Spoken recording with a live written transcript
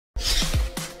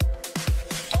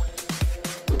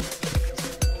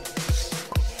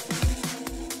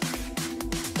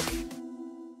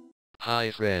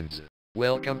Hi friends.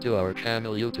 Welcome to our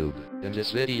channel YouTube. In this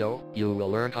video, you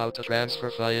will learn how to transfer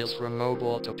files from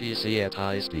mobile to PC at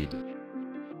high speed.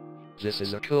 This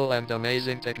is a cool and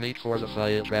amazing technique for the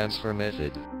file transfer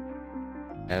method.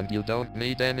 And you don't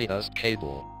need any USB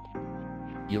cable.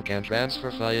 You can transfer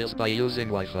files by using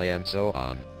Wi-Fi and so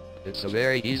on. It's a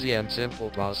very easy and simple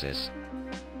process.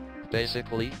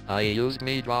 Basically, I used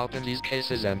Midrop in these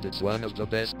cases and it's one of the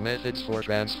best methods for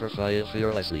transfer file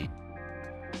fearlessly.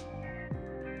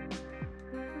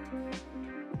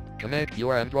 Connect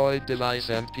your Android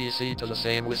device and PC to the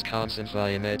same Wisconsin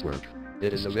Fi network.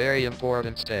 It is a very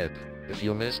important step. If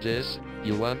you miss this,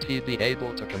 you won't be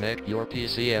able to connect your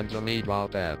PC and the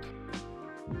Midrop app.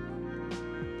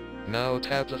 Now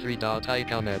tap the three-dot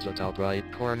icon at the top right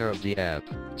corner of the app.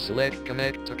 Select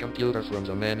Connect to Computer from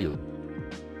the menu.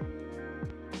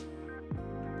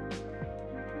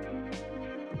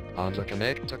 On the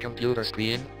Connect to Computer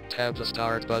screen, tap the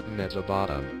Start button at the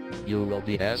bottom. You will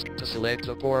be asked to select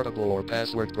the portable or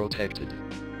password protected.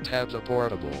 Tap the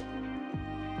portable.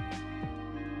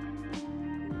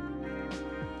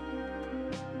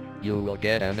 You will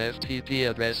get an FTP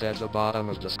address at the bottom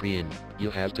of the screen.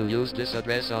 You have to use this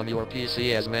address on your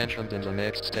PC as mentioned in the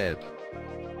next step.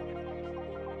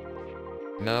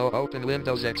 Now open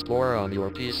Windows Explorer on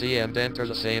your PC and enter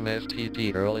the same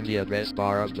FTP URL in the address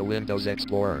bar of the Windows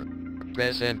Explorer.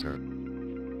 Press Enter.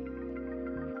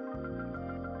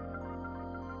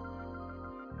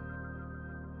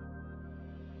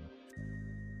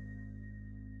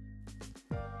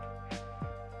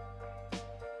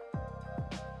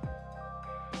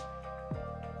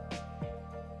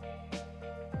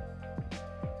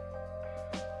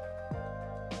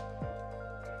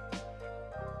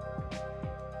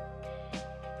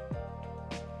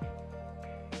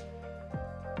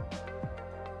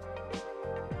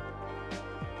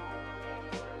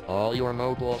 All your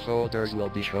mobile folders will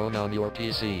be shown on your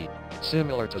PC.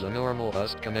 Similar to the normal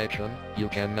USB connection, you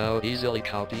can now easily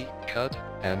copy, cut,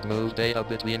 and move data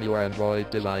between your Android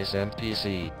device and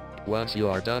PC. Once you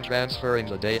are done transferring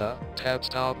the data, tap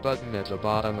Stop button at the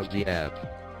bottom of the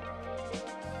app.